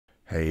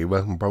Hey,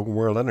 welcome to Broken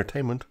World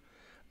Entertainment.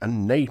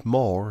 And Nate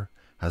Moore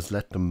has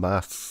let the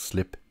mask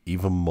slip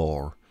even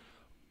more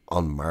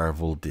on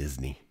Marvel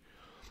Disney,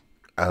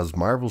 as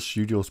Marvel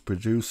Studios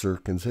producer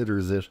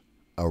considers it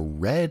a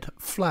red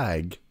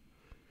flag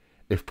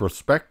if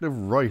prospective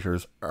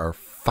writers are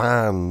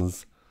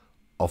fans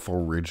of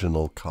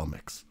original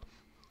comics.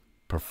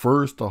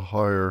 Prefers to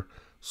hire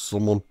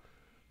someone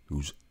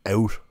who's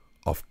out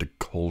of the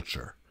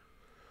culture.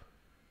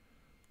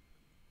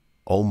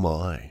 Oh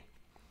my.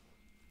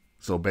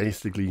 So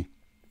basically,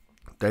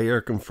 they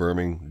are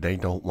confirming they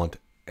don't want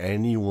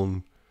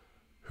anyone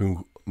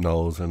who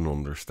knows and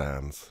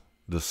understands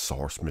the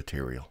source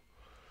material.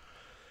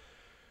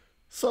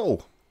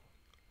 So,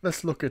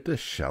 let's look at this,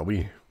 shall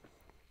we?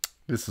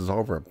 This is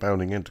over at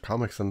Bounding Into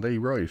Comics, and they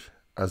write,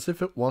 as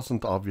if it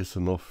wasn't obvious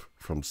enough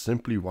from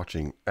simply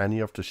watching any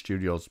of the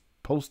studio's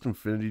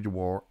post-Infinity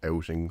War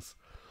outings,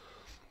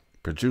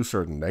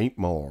 producer Nate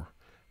Moore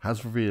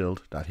has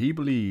revealed that he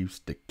believes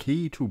the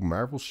key to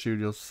Marvel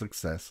Studios'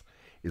 success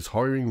is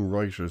hiring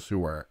writers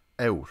who are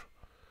out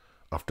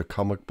of the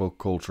comic book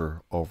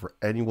culture over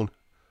anyone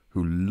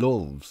who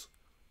loves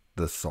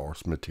the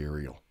source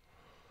material.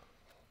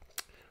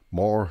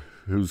 Moore,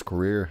 whose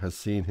career has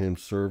seen him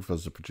serve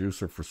as a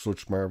producer for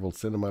such Marvel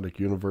Cinematic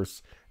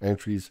Universe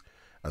entries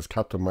as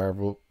Captain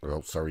America.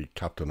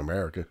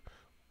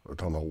 I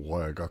don't know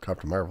why I got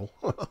Captain Marvel.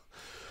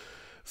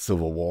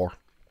 Civil War,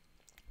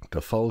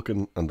 The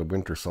Falcon and the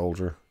Winter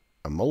Soldier,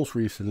 and most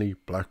recently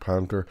Black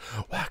Panther,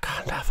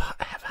 Wakanda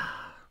Forever,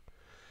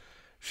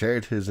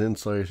 shared his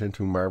insight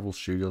into Marvel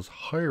Studios'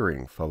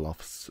 hiring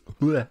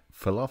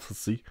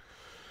philosophy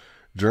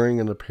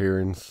during an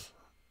appearance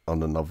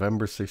on the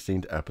November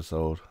 16th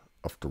episode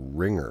of The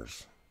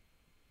Ringers,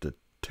 the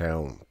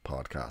Town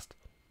podcast.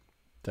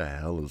 The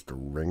hell is The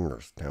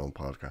Ringers Town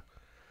podcast?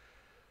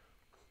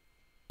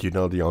 Do you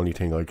know the only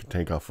thing I can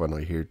think of when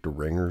I hear The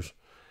Ringers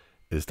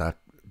is that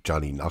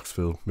Johnny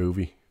Knoxville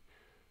movie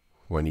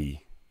when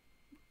he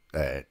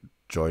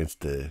joins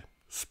the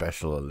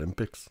Special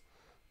Olympics?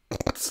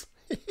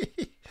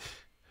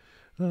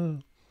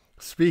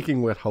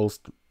 Speaking with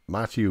host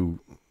Matthew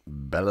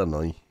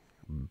Bellany,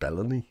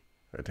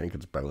 I think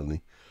it's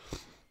Bellany,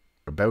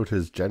 about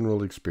his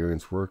general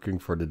experience working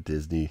for the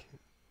Disney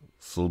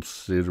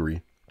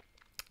subsidiary,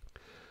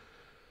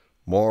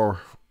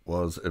 Moore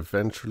was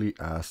eventually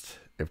asked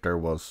if there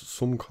was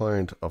some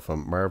kind of a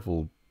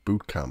Marvel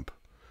boot camp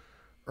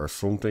or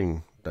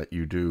something that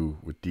you do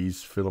with these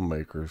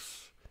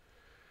filmmakers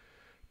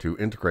to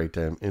integrate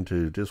them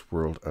into this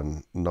world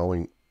and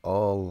knowing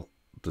all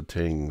the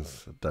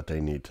things that they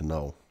need to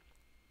know.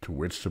 To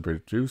which the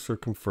producer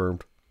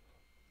confirmed,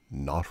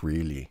 not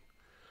really.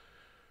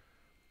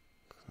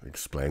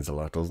 Explains a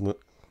lot, doesn't it?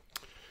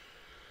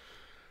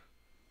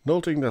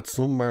 Noting that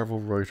some Marvel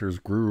writers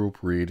grew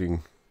up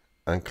reading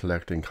and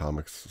collecting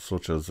comics,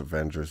 such as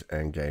Avengers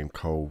Endgame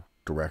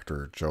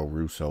co-director Joe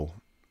Russo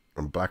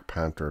and Black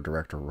Panther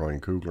director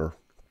Ryan Coogler,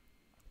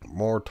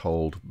 Moore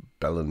told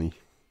Bellany,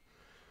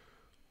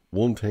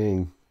 "One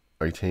thing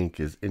I think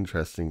is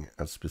interesting,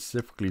 and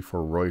specifically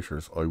for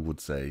writers, I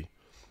would say,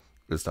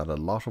 is that a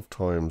lot of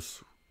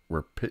times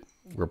we're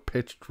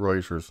pitched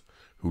writers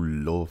who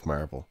love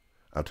Marvel,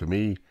 and to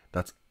me,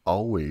 that's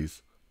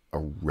always a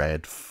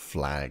red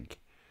flag."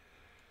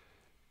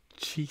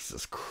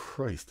 Jesus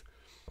Christ.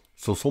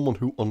 So someone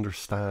who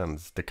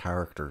understands the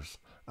characters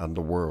and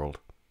the world,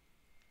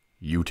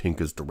 you think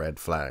is the red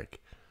flag.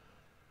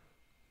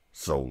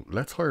 So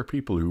let's hire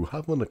people who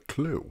haven't a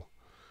clue.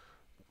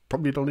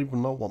 Probably don't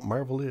even know what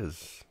Marvel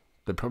is.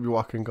 They probably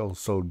walk in and go,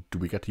 so do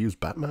we get to use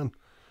Batman?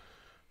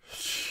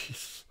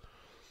 Jeez.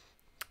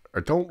 I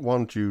don't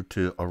want you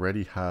to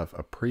already have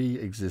a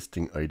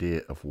pre-existing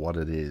idea of what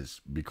it is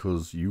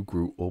because you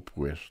grew up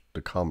with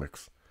the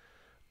comics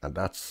and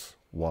that's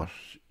what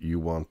you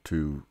want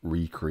to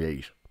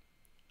recreate.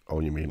 Oh,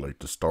 you mean like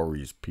the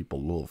stories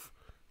people love?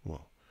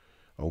 Well,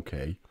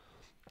 okay.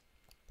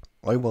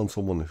 I want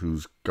someone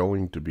who's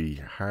going to be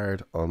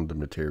hard on the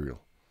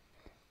material,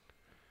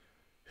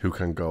 who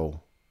can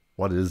go,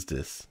 what is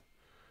this?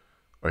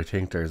 I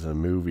think there's a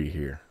movie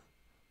here,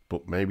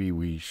 but maybe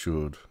we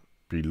should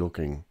be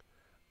looking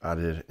at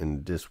it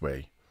in this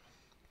way.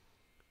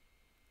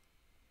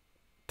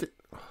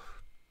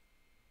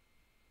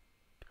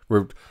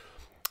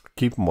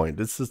 Keep in mind,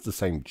 this is the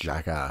same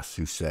jackass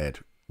who said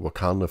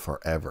Wakanda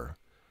Forever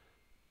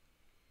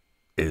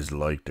is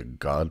like The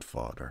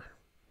Godfather.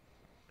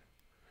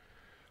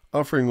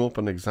 Offering up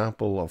an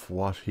example of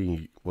what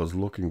he was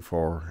looking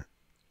for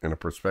in a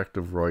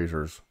prospective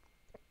writers,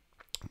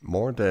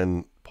 Moore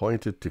then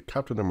pointed to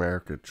Captain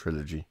America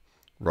trilogy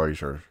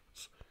writers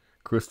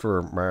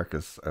Christopher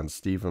Marcus and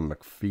Stephen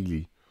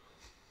McFeely,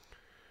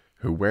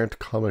 who weren't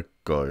comic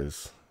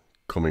guys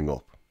coming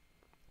up,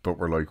 but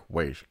were like,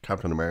 wait,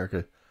 Captain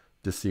America,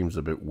 this seems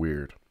a bit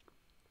weird.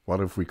 What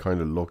if we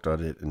kind of looked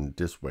at it in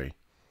this way?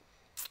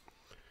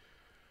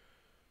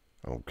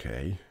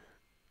 Okay.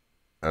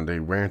 And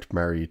they weren't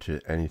married to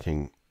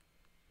anything.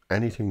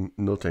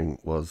 Nothing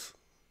was...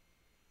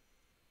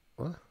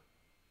 What?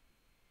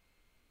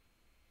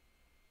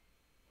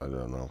 I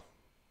don't know.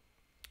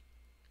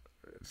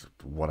 It's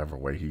whatever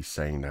way he's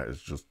saying that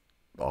is just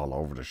all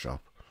over the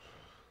shop.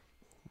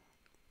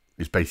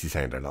 He's basically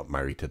saying they're not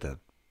married to the,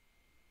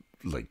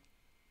 like,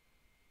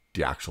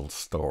 the actual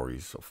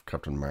stories of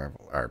Captain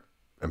Marvel or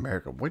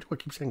America. Why do I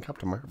keep saying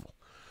Captain Marvel?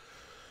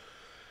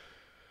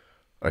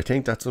 I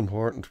think that's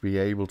important to be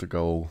able to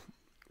go,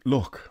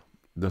 look,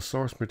 the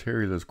source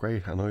material is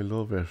great and I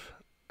love it,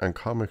 and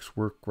comics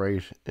work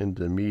great in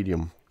the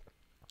medium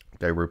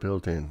they were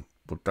built in,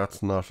 but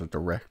that's not a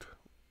direct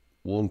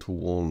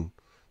one-to-one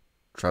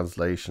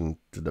translation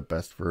to the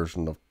best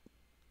version of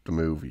the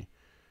movie,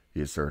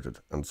 he asserted.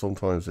 And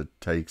sometimes it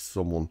takes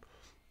someone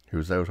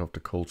who's out of the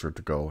culture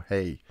to go,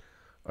 hey,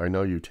 I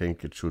know you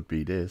think it should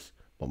be this,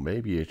 but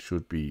maybe it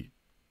should be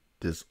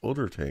this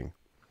other thing.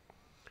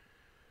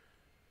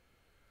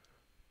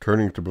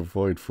 Turning to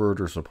provide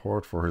further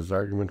support for his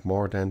argument,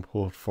 Moore then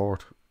put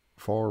forth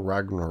for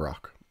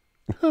Ragnarok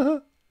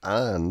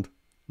and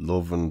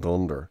Love and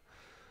Thunder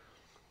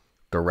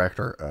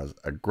director as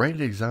a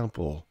great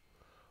example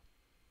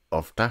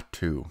of that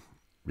too,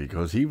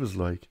 because he was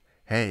like,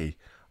 hey,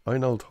 I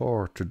know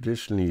Thor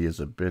traditionally is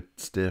a bit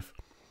stiff,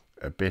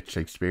 a bit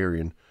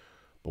Shakespearean,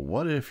 but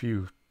what if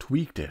you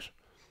tweaked it?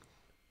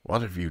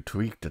 What if you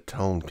tweaked the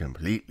tone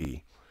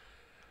completely?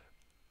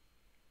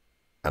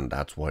 And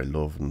that's why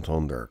Love and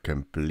Thunder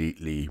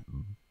completely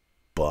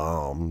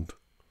bombed.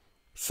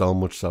 So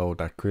much so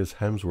that Chris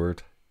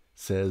Hemsworth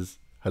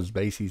has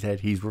basically said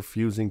he's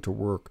refusing to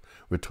work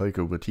with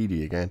Taika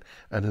Waititi again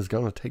and is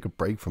going to take a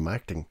break from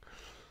acting.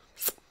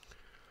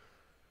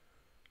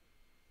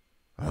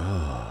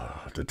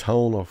 The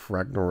tone of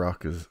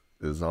Ragnarok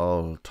is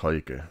all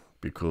Taika,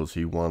 because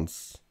he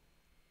wants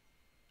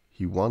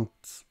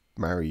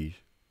married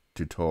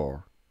to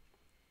Thor.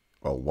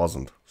 Well,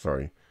 wasn't,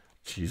 sorry.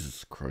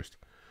 Jesus Christ.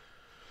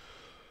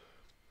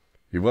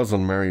 He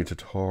wasn't married to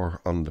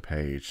Thor on the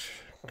page,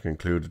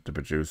 concluded the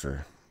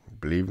producer,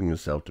 believing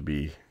himself to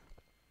be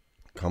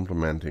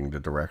complimenting the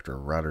director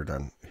rather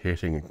than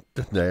hitting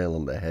the nail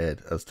on the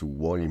head as to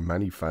why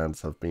many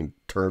fans have been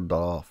turned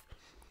off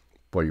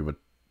by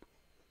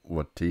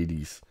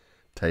Waititi's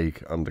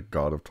take on the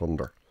God of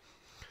Thunder.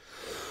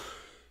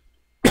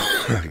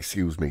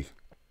 Excuse me.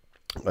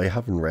 I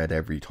haven't read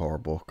every Thor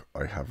book.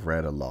 I have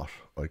read a lot.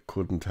 I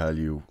couldn't tell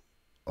you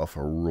of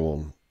a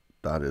run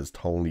that is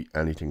totally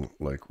anything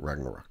like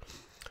Ragnarok.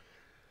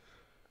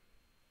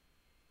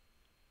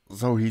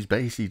 So he's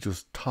basically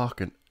just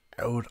talking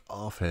out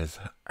of his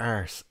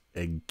arse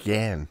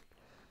again.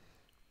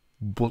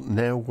 But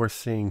now we're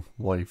seeing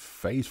why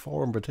Phase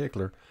 4 in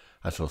particular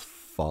has just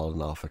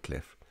fallen off a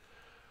cliff.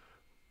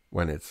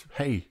 When it's,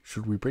 hey,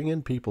 should we bring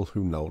in people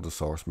who know the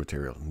source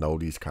material, know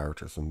these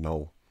characters, and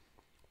know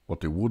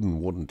what they would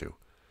and wouldn't do?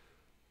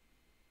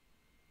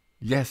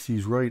 Yes,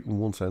 he's right in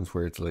one sense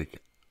where it's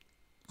like,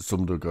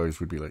 some of the guys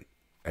would be like,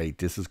 hey,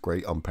 this is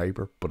great on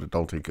paper, but I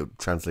don't think it would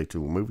translate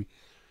to a movie.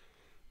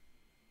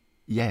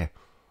 Yeah,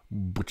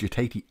 but you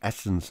take the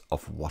essence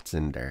of what's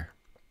in there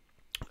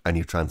and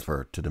you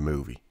transfer it to the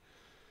movie.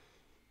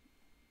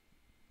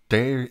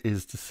 There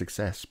is the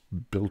success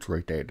built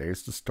right there.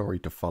 There's the story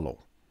to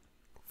follow.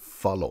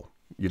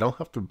 You don't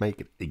have to make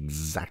it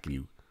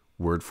exactly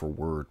word for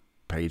word,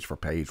 page for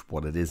page,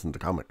 what it is in the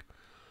comic.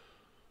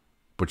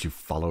 But you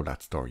follow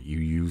that story. You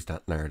use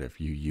that narrative.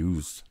 You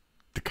use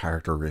the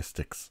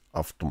characteristics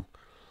of them,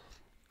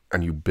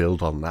 and you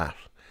build on that,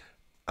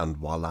 and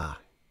voila,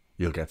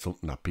 you'll get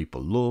something that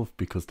people love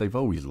because they've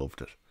always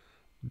loved it.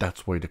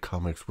 That's why the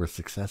comics were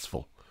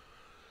successful.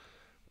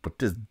 But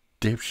this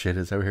dipshit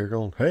is out here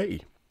going,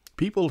 hey,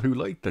 people who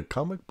like the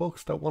comic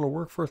books that want to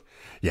work for us,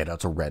 yeah,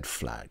 that's a red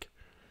flag.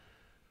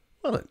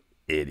 What an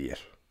idiot.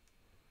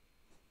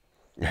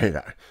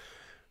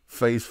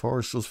 Phase 4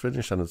 is just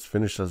finished, and it's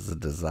finished as a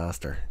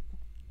disaster.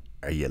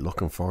 Are you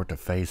looking forward to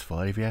Phase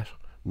 5 yet?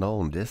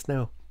 Knowing this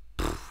now?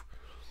 Pfft.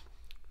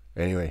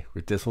 Anyway,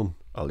 with this one,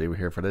 I'll leave it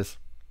here for this.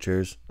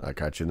 Cheers. I'll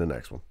catch you in the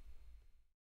next one.